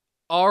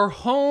 Our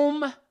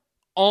home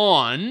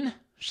on,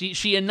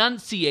 she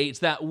enunciates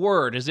that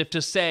word as if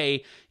to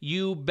say,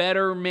 you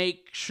better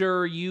make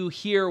sure you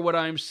hear what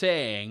I'm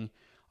saying.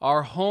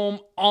 Our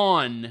home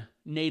on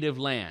native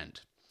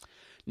land.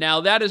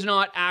 Now, that is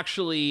not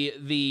actually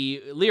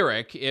the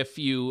lyric, if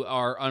you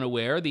are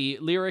unaware. The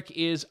lyric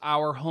is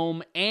our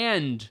home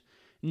and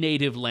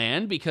native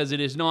land, because it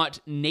is not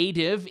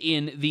native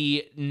in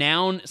the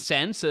noun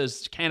sense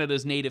as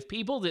Canada's native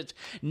people. It's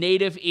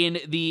native in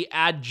the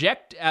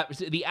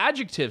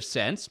adjective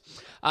sense,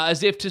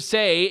 as if to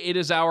say it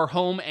is our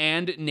home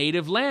and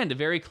native land, a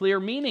very clear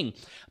meaning.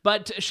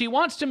 But she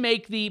wants to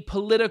make the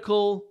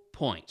political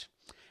point.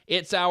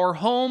 It's our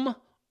home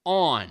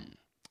on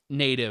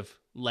native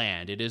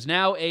land. It is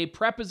now a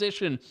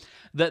preposition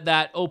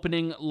that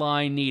opening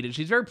line needed.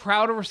 She's very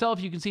proud of herself.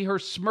 You can see her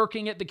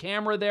smirking at the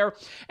camera there.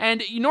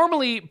 And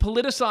normally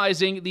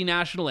politicizing the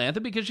national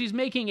anthem because she's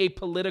making a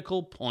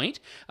political point.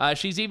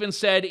 She's even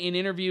said in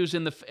interviews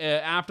in the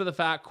after the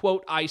fact,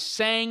 quote, I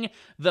sang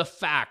the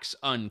facts,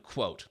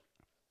 unquote.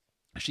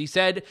 She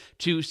said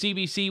to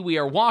CBC, we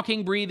are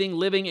walking, breathing,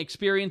 living,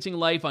 experiencing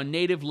life on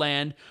native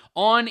land,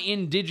 on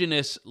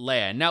Indigenous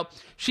land. Now,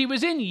 she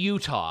was in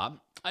Utah,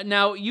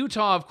 Now,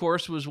 Utah, of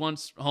course, was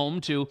once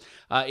home to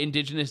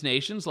indigenous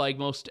nations like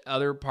most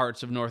other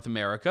parts of North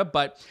America.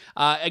 But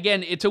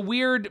again, it's a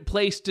weird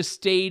place to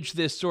stage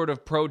this sort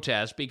of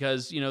protest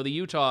because, the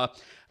Utah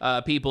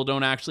people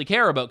don't actually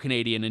care about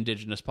Canadian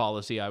indigenous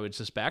policy, I would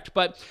suspect.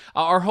 But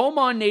our home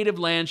on native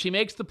land, she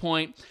makes the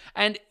point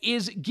and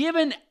is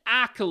given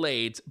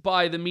accolades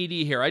by the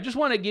media here. I just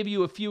want to give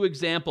you a few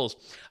examples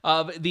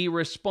of the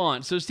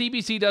response. So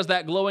CBC does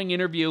that glowing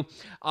interview.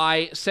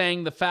 I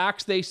sang the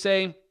facts, they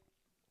say.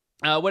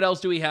 What else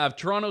do we have?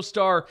 Toronto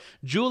Star,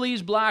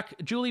 Julie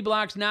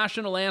Black's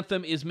national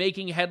anthem is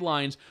making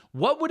headlines.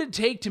 What would it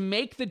take to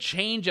make the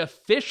change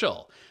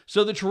official?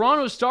 So the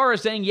Toronto Star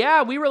is saying,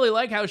 yeah, we really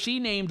like how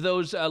she named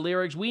those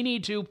lyrics. We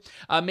need to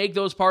make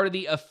those part of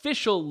the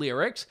official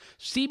lyrics.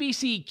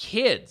 CBC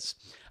Kids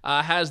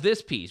has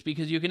this piece,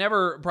 because you can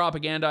never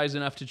propagandize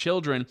enough to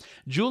children.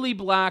 Julie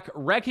Black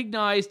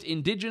recognized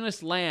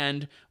Indigenous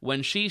land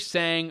when she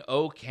sang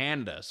 "O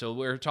Canada." So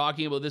we're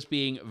talking about this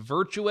being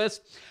virtuous.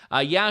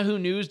 Yahoo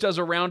News does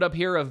a roundup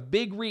here of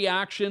big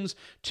reactions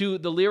to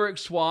the lyric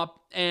swap.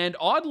 And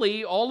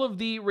oddly, all of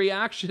the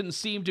reactions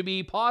seem to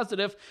be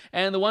positive,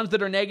 and the ones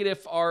that are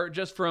negative are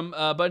just from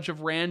a bunch of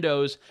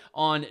randos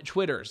on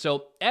Twitter.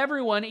 So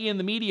everyone in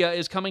the media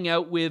is coming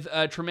out with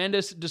a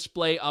tremendous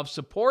display of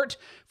support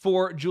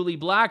for Julie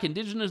Black.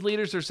 Indigenous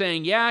leaders are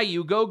saying, yeah,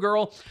 you go,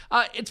 girl.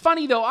 It's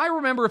funny, though. I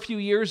remember a few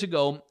years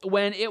ago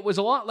when it was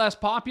a lot less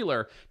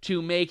popular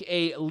to make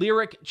a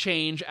lyric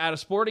change at a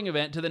sporting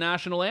event to the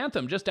national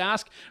anthem. Just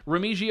ask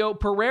Remigio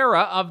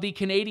Pereira of the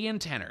Canadian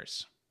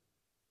Tenors.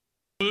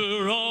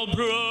 We're all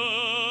brothers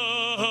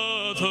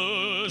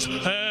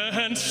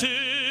and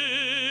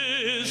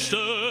sisters,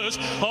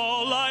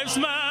 all lives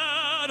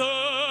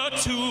matter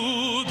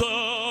to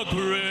the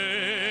great.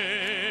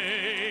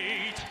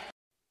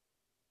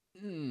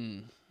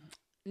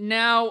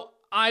 Now,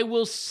 I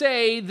will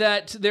say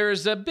that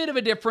there's a bit of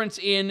a difference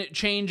in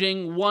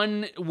changing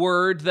one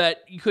word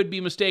that could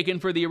be mistaken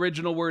for the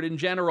original word in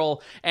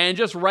general and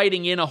just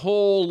writing in a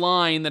whole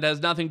line that has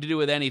nothing to do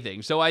with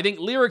anything. So I think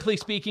lyrically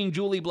speaking,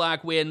 Julie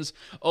Black wins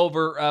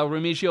over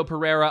Remigio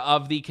Pereira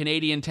of the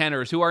Canadian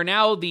Tenors, who are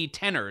now the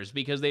Tenors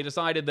because they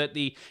decided that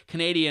the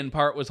Canadian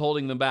part was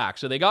holding them back.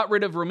 So they got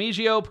rid of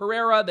Remigio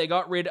Pereira, they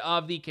got rid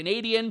of the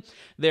Canadian.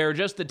 They're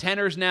just the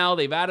Tenors now.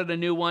 They've added a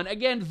new one.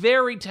 Again,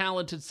 very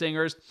talented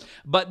singers,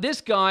 but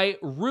this guy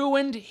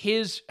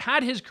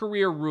had his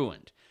career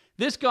ruined.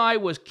 This guy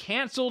was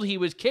canceled. He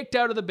was kicked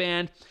out of the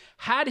band,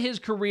 had his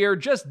career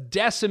just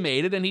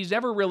decimated, and he's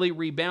never really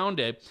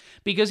rebounded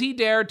because he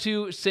dared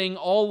to sing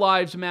All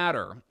Lives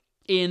Matter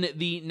in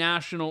the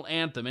national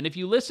anthem. And if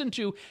you listen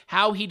to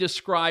how he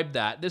described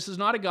that, this is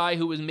not a guy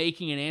who was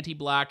making an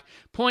anti-black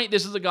point.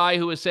 This is a guy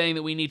who was saying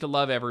that we need to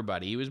love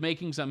everybody. He was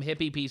making some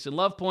hippie peace and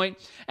love point.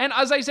 And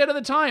as I said at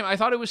the time, I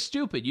thought it was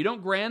stupid. You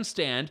don't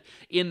grandstand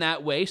in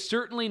that way,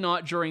 certainly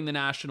not during the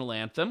national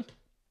anthem.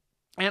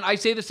 And I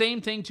say the same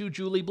thing to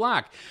Julie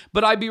Black.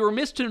 But I'd be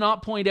remiss to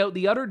not point out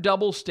the utter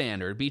double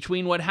standard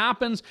between what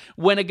happens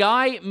when a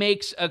guy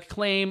makes a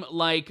claim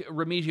like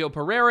Remigio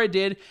Pereira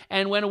did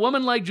and when a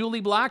woman like Julie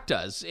Black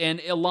does and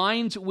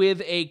aligns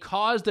with a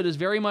cause that is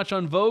very much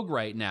on vogue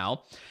right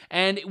now.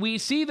 And we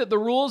see that the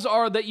rules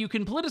are that you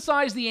can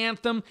politicize the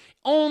anthem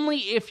only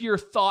if your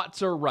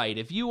thoughts are right.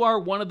 If you are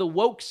one of the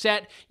woke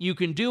set, you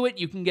can do it,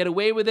 you can get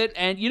away with it,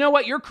 and you know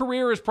what? Your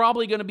career is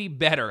probably going to be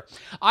better.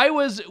 I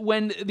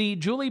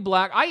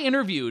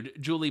interviewed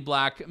Julie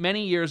Black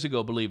many years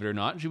ago, believe it or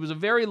not. She was a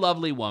very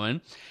lovely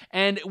woman,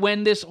 and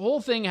when this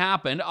whole thing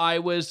happened, I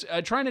was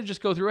trying to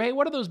just go through, hey,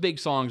 what are those big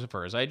songs of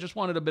hers? I just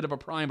wanted a bit of a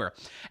primer.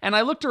 And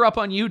I looked her up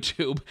on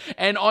YouTube,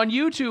 and on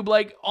YouTube,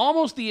 like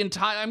almost the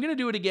entire, I'm going to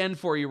do it again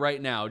for you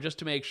right now, just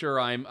to make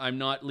sure I'm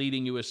not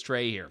leading you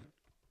astray here.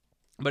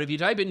 But if you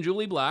type in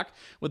Julie Black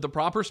with the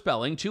proper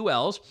spelling, 2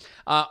 L's,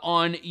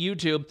 on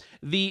YouTube,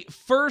 the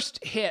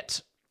first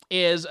hit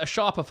is a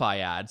Shopify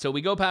ad. So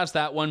we go past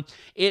that one.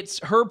 It's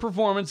her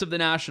performance of the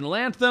national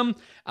anthem,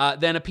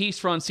 then a piece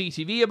from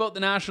CTV about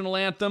the national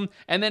anthem,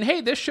 and then,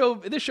 hey, this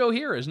show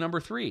here is number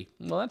 3.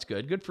 Well, that's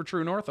good. Good for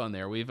True North on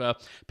there. We've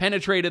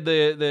penetrated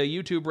the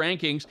YouTube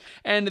rankings.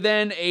 And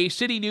then a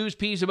City News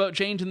piece about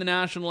changing the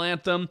national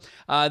anthem,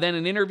 then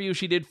an interview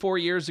she did 4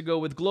 years ago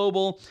with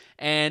Global,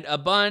 and a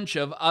bunch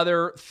of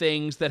other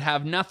things that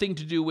have nothing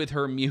to do with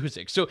her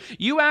music. So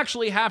you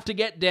actually have to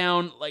get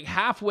down like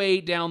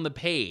halfway down the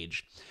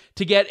page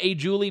to get a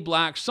Julie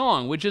Black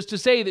song, which is to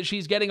say that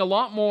she's getting a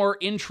lot more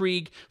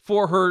intrigue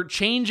for her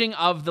changing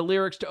of the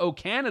lyrics to "O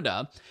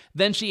Canada"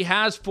 than she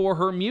has for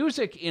her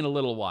music in a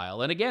little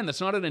while. And again,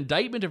 that's not an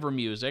indictment of her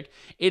music.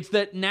 It's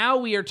that now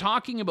we are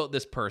talking about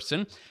this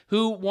person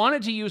who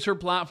wanted to use her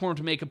platform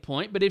to make a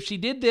point, but if she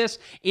did this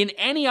in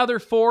any other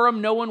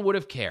forum, no one would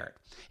have cared.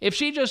 If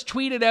she just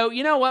tweeted out,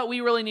 you know what,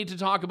 we really need to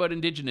talk about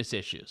Indigenous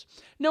issues,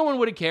 no one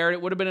would have cared.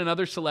 It would have been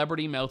another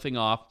celebrity mouthing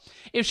off.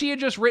 If she had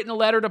just written a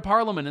letter to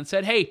Parliament and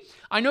said, hey,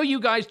 I know you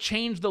guys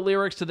changed the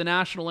lyrics to the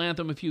national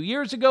anthem a few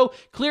years ago.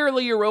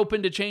 Clearly you're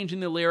open to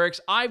changing the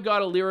lyrics. I've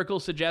got a lyrical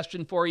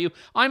suggestion for you.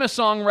 I'm a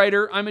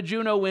songwriter. I'm a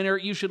Juno winner.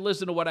 You should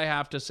listen to what I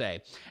have to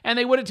say. And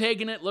they would have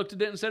taken it, looked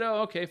at it and said,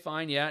 oh, okay,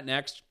 fine, yeah,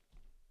 next.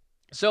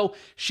 So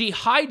she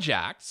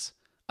hijacks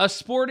a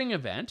sporting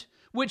event,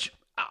 which,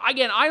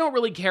 again, I don't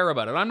really care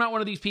about it. I'm not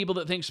one of these people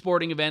that think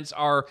sporting events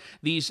are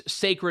these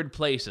sacred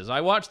places.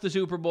 I watch the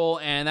Super Bowl,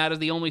 and that is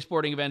the only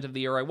sporting event of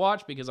the year I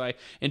watch because I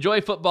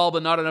enjoy football,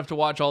 but not enough to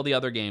watch all the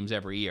other games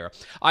every year.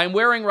 I'm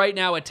wearing right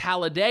now a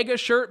Talladega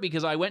shirt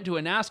because I went to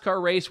a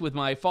NASCAR race with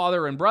my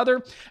father and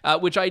brother,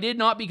 which I did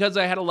not because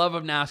I had a love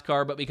of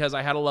NASCAR, but because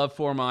I had a love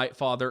for my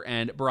father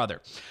and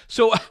brother.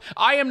 So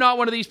I am not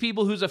one of these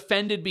people who's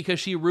offended because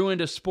she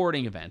ruined a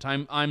sporting event.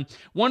 I'm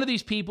one of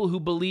these people who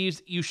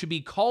believes you should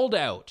be called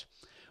out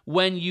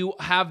when you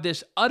have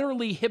this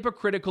utterly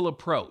hypocritical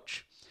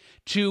approach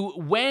to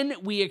when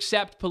we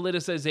accept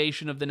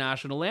politicization of the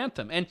national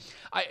anthem. And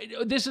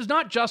this is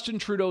not Justin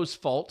Trudeau's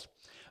fault,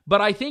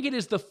 but I think it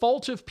is the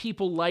fault of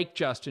people like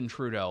Justin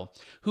Trudeau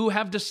who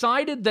have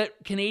decided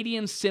that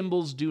Canadian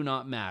symbols do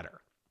not matter.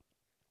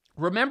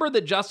 Remember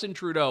that Justin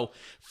Trudeau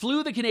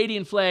flew the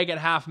Canadian flag at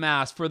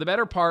half-mast for the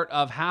better part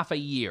of half a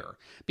year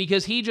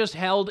because he just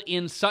held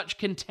in such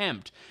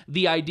contempt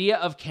the idea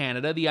of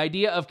Canada, the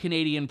idea of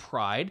Canadian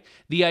pride,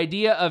 the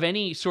idea of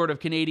any sort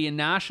of Canadian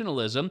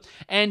nationalism,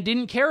 and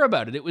didn't care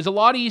about it. It was a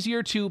lot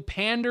easier to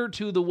pander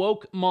to the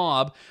woke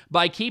mob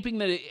by keeping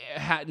the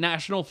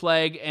national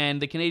flag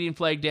and the Canadian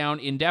flag down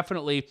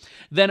indefinitely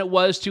than it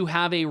was to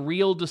have a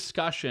real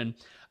discussion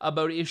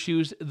about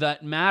issues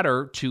that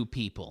matter to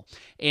people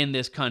in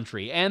this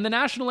country. And the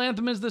national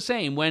anthem is the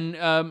same. When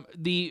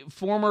the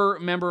former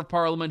member of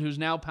parliament, who's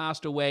now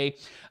passed away,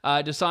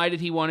 decided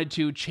he wanted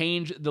to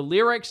change the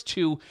lyrics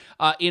to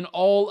in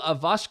all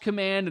of us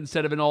command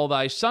instead of in all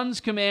thy sons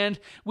command,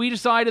 we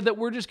decided that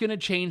we're just going to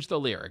change the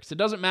lyrics. It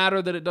doesn't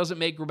matter that it doesn't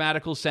make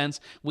grammatical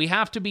sense. We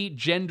have to be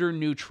gender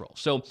neutral.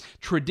 So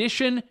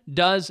tradition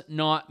does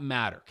not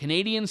matter.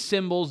 Canadian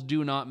symbols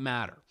do not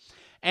matter.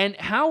 And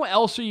how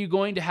else are you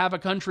going to have a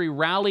country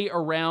rally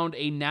around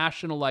a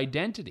national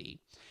identity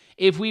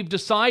if we've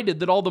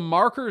decided that all the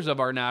markers of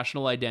our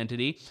national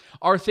identity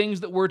are things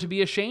that we're to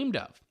be ashamed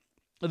of?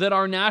 That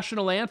our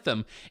national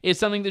anthem is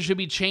something that should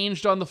be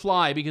changed on the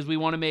fly because we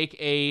want to make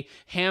a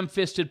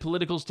ham-fisted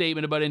political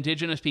statement about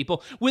Indigenous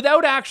people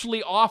without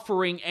actually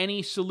offering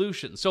any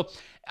solutions. So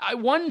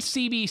one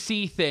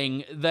CBC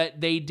thing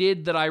that they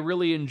did that I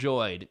really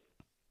enjoyed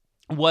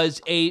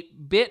was a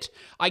bit,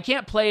 I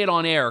can't play it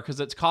on air because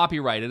it's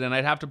copyrighted and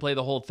I'd have to play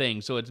the whole thing,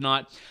 so it's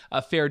not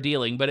a fair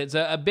dealing, but it's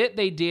a bit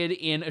they did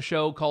in a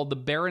show called the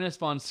Baroness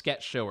von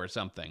Sketch Show or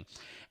something.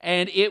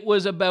 And it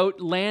was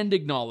about land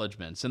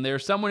acknowledgements. And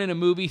there's someone in a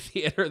movie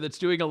theater that's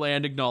doing a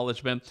land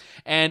acknowledgement,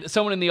 and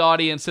someone in the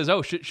audience says,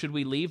 oh, should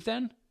we leave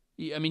then?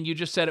 I mean, you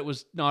just said it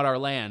was not our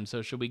land,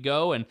 so should we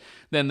go? And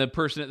then the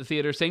person at the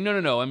theater is saying,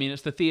 no, I mean,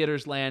 it's the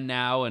theater's land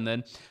now. And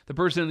then the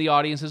person in the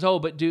audience says, oh,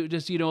 but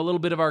does a little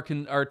bit of our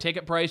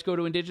ticket price go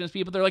to Indigenous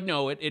people? They're like,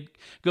 no, it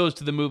goes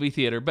to the movie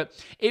theater. But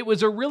it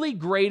was a really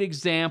great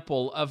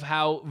example of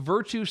how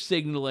virtue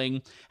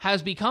signaling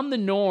has become the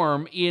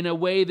norm in a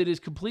way that is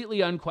completely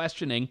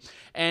unquestioning.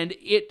 And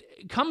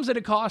it comes at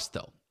a cost,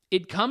 though.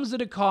 It comes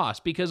at a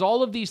cost because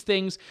all of these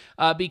things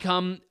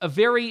become a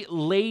very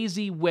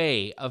lazy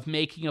way of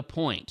making a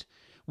point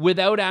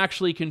without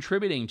actually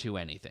contributing to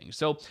anything.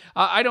 So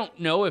I don't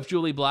know if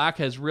Julie Black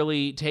has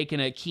really taken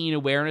a keen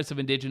awareness of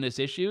Indigenous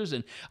issues,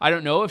 and I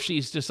don't know if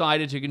she's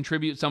decided to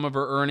contribute some of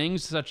her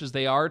earnings, such as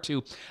they are,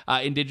 to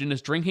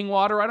Indigenous drinking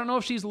water. I don't know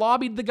if she's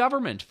lobbied the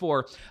government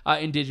for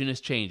Indigenous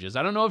changes.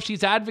 I don't know if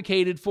she's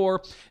advocated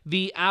for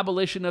the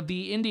abolition of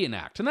the Indian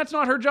Act, and that's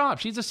not her job.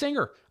 She's a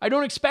singer. I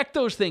don't expect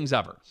those things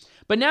of her.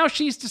 But now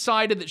she's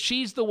decided that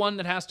she's the one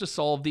that has to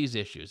solve these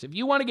issues. If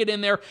you want to get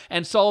in there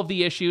and solve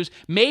the issues,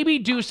 maybe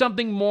do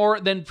something more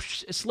than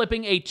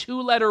slipping a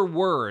 2-letter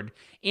word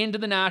into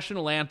the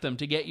national anthem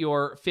to get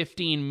your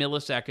 15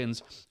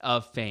 milliseconds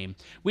of fame.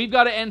 We've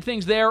got to end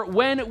things there.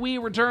 When we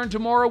return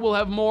tomorrow, we'll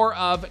have more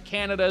of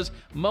Canada's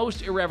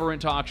most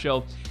irreverent talk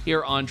show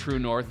here on True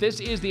North. This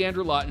is The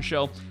Andrew Lawton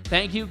Show.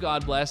 Thank you,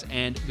 God bless,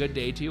 and good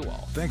day to you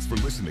all. Thanks for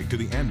listening to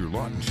The Andrew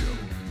Lawton Show.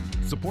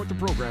 Support the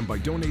program by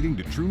donating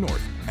to True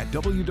North at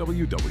www.tnc.news.